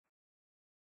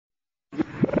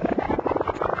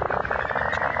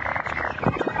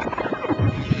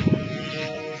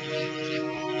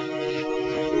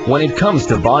When it comes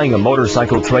to buying a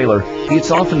motorcycle trailer, it's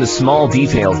often the small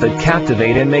details that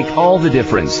captivate and make all the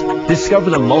difference. Discover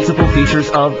the multiple features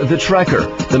of the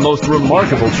Trekker, the most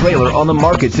remarkable trailer on the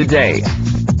market today.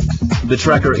 The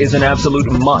Trekker is an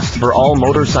absolute must for all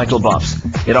motorcycle buffs.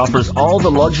 It offers all the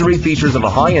luxury features of a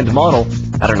high-end model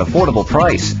at an affordable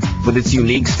price. With its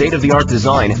unique state-of-the-art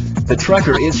design, the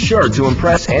Trekker is sure to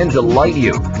impress and delight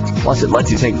you. Plus, it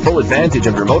lets you take full advantage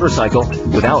of your motorcycle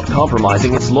without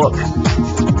compromising its look.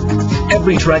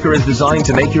 Every Trekker is designed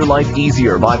to make your life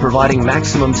easier by providing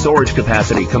maximum storage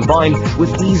capacity combined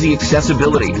with easy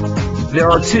accessibility.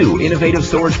 There are 2 innovative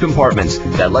storage compartments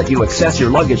that let you access your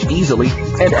luggage easily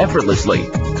and effortlessly.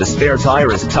 The spare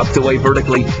tire is tucked away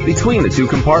vertically between the 2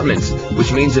 compartments,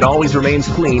 which means it always remains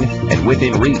clean and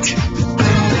within reach.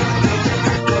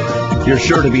 You're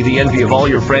sure to be the envy of all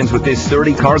your friends with this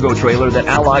sturdy cargo trailer that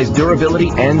allies durability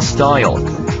and style.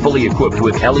 Fully equipped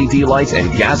with LED lights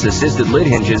and gas-assisted lid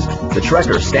hinges, the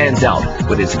Trekker stands out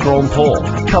with its chrome pole,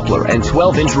 coupler, and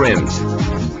 12-inch rims.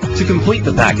 To complete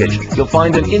the package, you'll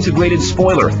find an integrated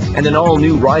spoiler and an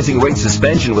all-new rising rate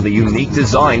suspension with a unique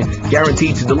design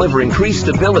guaranteed to deliver increased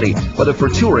stability, whether for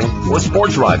touring or sport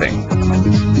driving.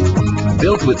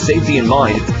 Built with safety in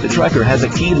mind, the Trekker has a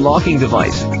key locking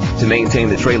device. To maintain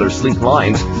the trailer's sleek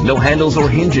lines, no handles or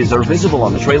hinges are visible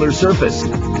on the trailer's surface.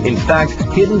 In fact,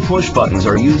 hidden push buttons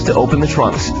are used to open the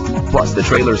trunks. Plus, the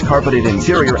trailer's carpeted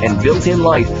interior and built-in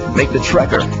light make the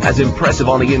Trekker as impressive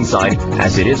on the inside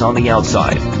as it is on the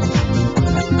outside.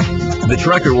 The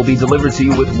Trekker will be delivered to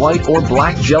you with white or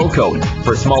black gel coat.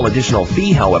 For a small additional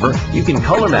fee, however, you can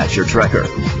color match your Trekker.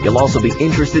 You'll also be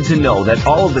interested to know that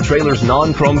all of the trailer's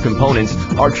non-chrome components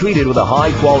are treated with a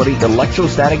high-quality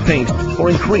electrostatic paint for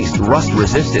increased rust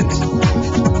resistance.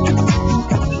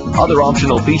 Other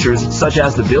optional features, such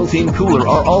as the built-in cooler,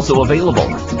 are also available.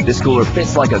 This cooler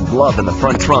fits like a glove in the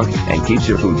front trunk and keeps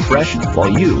your food fresh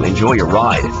while you enjoy your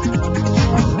ride.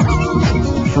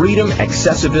 Freedom,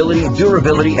 accessibility,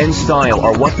 durability, and style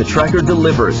are what the Trekker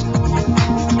delivers.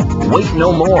 Wait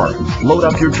no more. Load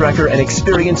up your Trekker and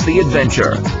experience the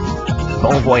adventure.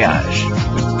 Bon voyage.